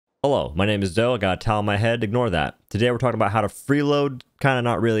Hello, my name is Doe. I got a towel on my head. Ignore that. Today we're talking about how to freeload, kind of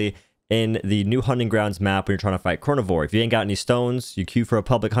not really, in the new hunting grounds map when you're trying to fight Chronovore. If you ain't got any stones, you queue for a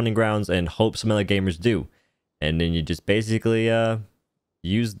public hunting grounds and hope some other gamers do. And then you just basically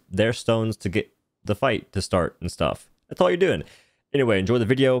use their stones to get the fight to start and stuff. That's all you're doing. Anyway, enjoy the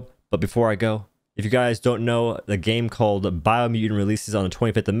video. But before I go, if you guys don't know, the game called Biomutant releases on the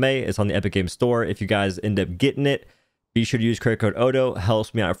 25th of May. It's on the Epic Games Store. If you guys end up getting it, be sure to use credit code OhDough.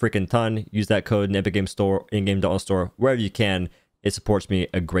 Helps me out a freaking ton. Use that code in the Epic Games Store, in-game Dauntless store, wherever you can. It supports me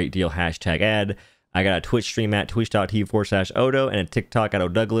a great deal. Hashtag ad. I got a Twitch stream at twitch.tv/OhDough and a TikTok at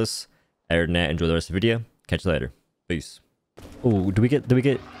OhDoughless. Other than that, enjoy the rest of the video. Catch you later. Peace. Oh, do we get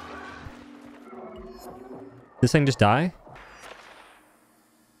this thing just die?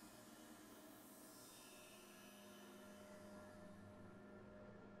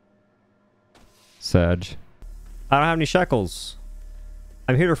 Sag. I don't have any shekels.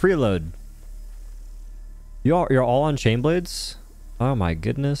 I'm here to freeload. You're all on chain blades? Oh my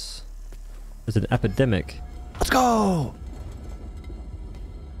goodness. It's an epidemic. Let's go!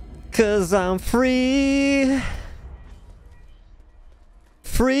 'Cause I'm free.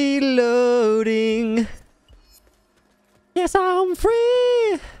 Freeloading. Yes, I'm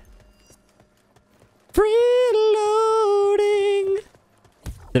free. Freeloading.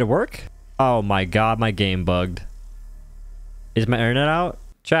 Did it work? Oh my god, my game bugged. Is my internet out?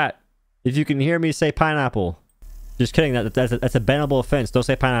 Chat, if you can hear me, say pineapple. Just kidding, that's a bannable offense. Don't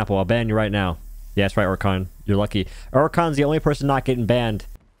say pineapple. I'll ban you right now. Yeah, that's right, Orcon. You're lucky. Orcon's the only person not getting banned.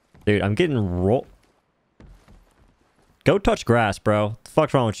 Dude, I'm getting roll. Go touch grass, bro. What the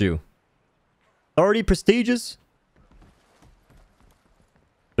fuck's wrong with you? 30 prestiges?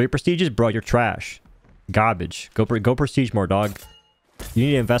 3 prestiges? Bro, you're trash. Garbage. Go prestige more, dog. You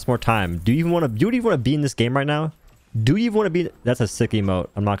need to invest more time. Do you even want to be in this game right now? Do you even want to be? That's a sick emote.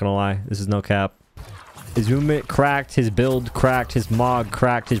 I'm not gonna lie. This is no cap. His movement cracked. His build cracked. His mod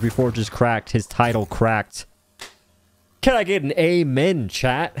cracked. His reforges cracked. His title cracked. Can I get an amen,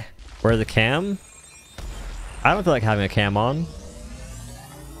 chat? Where's the cam? I don't feel like having a cam on.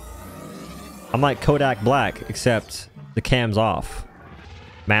 I'm like Kodak Black, except the cam's off.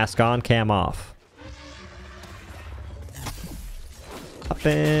 Mask on, cam off. Up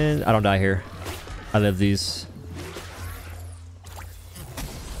in. I don't die here. I live these.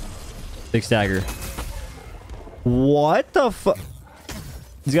 Big stagger. What the fuck?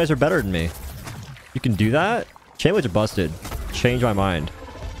 These guys are better than me. You can do that? Chain blades are busted. Change my mind.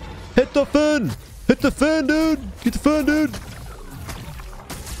 Hit the fin! Hit the fin, dude! Get the fin, dude!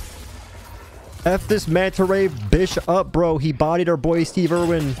 F this manta ray bish up, bro. He bodied our boy Steve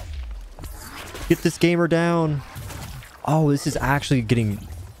Irwin. Get this gamer down. Oh, this is actually getting...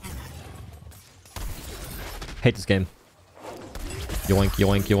 Hate this game. Yoink,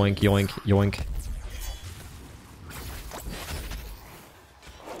 yoink, yoink, yoink, yoink.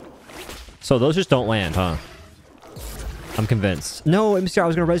 So those just don't land, huh? I'm convinced. No, MCR, I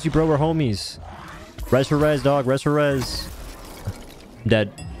was gonna res you, bro. We're homies. Res for res, dog. Res for res. I'm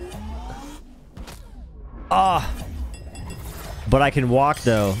dead. Ah! But I can walk,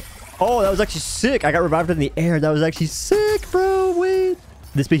 though. Oh, that was actually sick. I got revived in the air. That was actually sick, bro. Wait.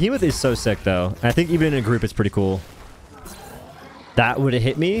 This behemoth is so sick, though. And I think even in a group, it's pretty cool. That would have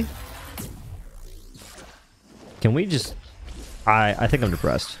hit me. Can we just... I think I'm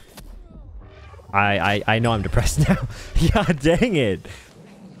depressed. I know I'm depressed now. Yeah, dang it.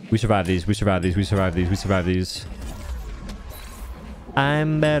 We survived these. We survived these. We survived these. We survived these.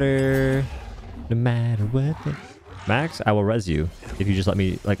 I'm better. No matter what. Max, I will res you if you just let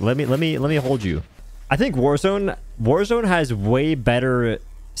me let me hold you. I think Warzone has way better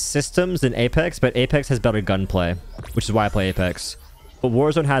systems than Apex, but Apex has better gunplay, which is why I play Apex. But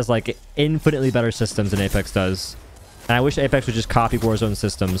Warzone has like infinitely better systems than Apex does. And I wish Apex would just copy Warzone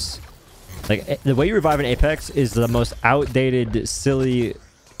systems. Like the way you revive an Apex is the most outdated, silly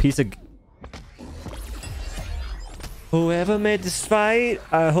piece of... Whoever made this fight,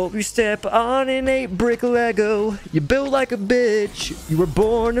 I hope you step on an 8-brick Lego. You build like a bitch. You were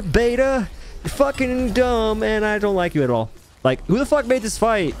born a beta. You're fucking dumb, and I don't like you at all. Like, who the fuck made this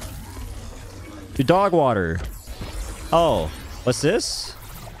fight? Your dog water. Oh, what's this?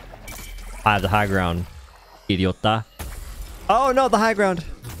 I have the high ground. Idiota. Oh no, the high ground.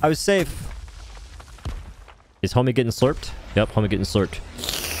 I was safe. Is homie getting slurped? Yep, homie getting slurped.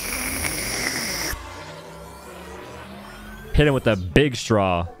 Hit him with a big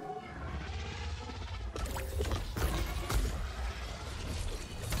straw.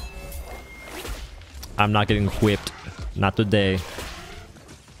 I'm not getting whipped. Not today.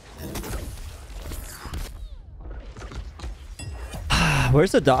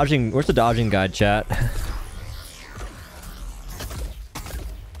 Where's the dodging? Where's the dodging guide, chat?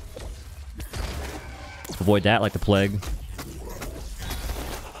 Avoid that like the plague.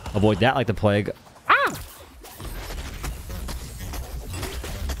 Avoid that like the plague. Ah!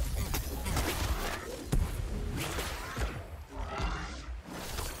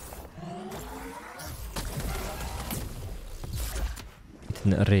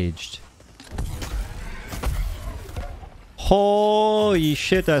 Enraged. Holy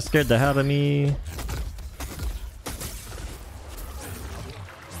shit, that scared the hell out of me.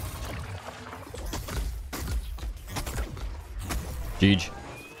 Jeej.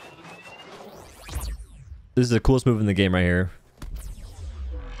 This is the coolest move in the game right here.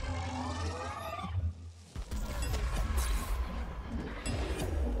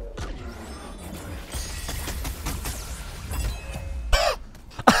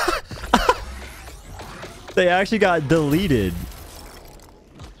 They actually got deleted.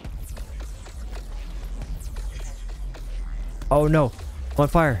 Oh no, I'm on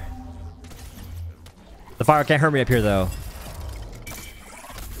fire. The fire can't hurt me up here though.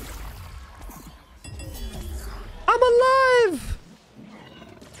 I'm alive!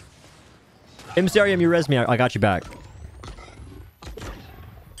 MCRM, you res me. I got you back.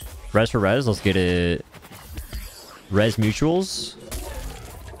 Res for res, let's get it. Res mutuals.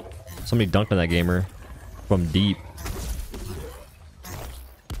 Somebody dunked on that gamer. From deep.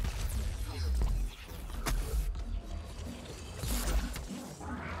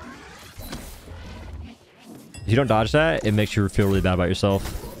 If you don't dodge that, it makes you feel really bad about yourself.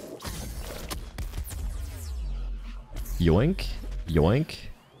 Yoink. Yoink.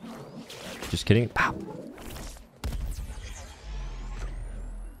 Just kidding. Pow.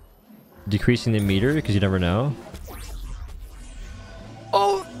 Decreasing the meter because you never know.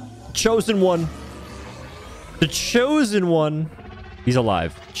 Oh! Chosen one. The chosen one. He's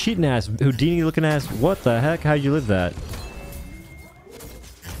alive. Cheating ass. Houdini looking ass. What the heck? How'd you live that?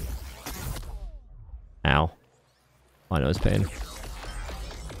 Ow. I know his pain.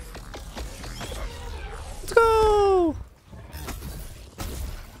 Let's go.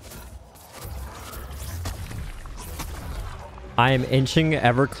 I am inching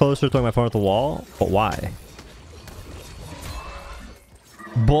ever closer to throwing my phone at the wall. But why?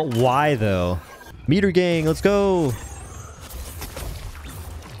 But why though? Meter gang, let's go.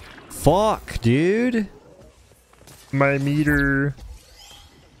 Fuck, dude. My meter.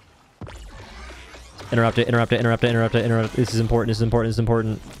 Interrupt it, interrupt it, interrupt it, interrupt it, interrupt it. This is important, this is important, this is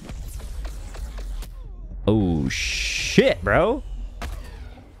important. Oh, shit, bro.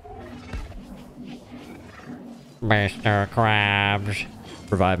 Mr. Krabs.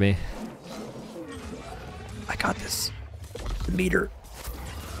 Revive me. I got this. The meter.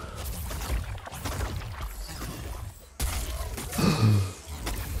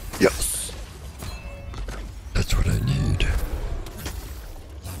 Yes. That's what I need.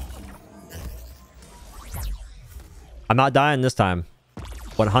 I'm not dying this time.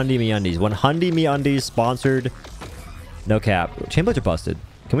 100 me undies. 100 me undies sponsored. No cap. Chainblades are busted.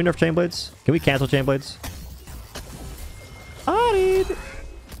 Can we nerf chainblades? Can we cancel chainblades? I need.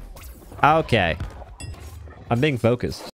 Okay. I'm being focused.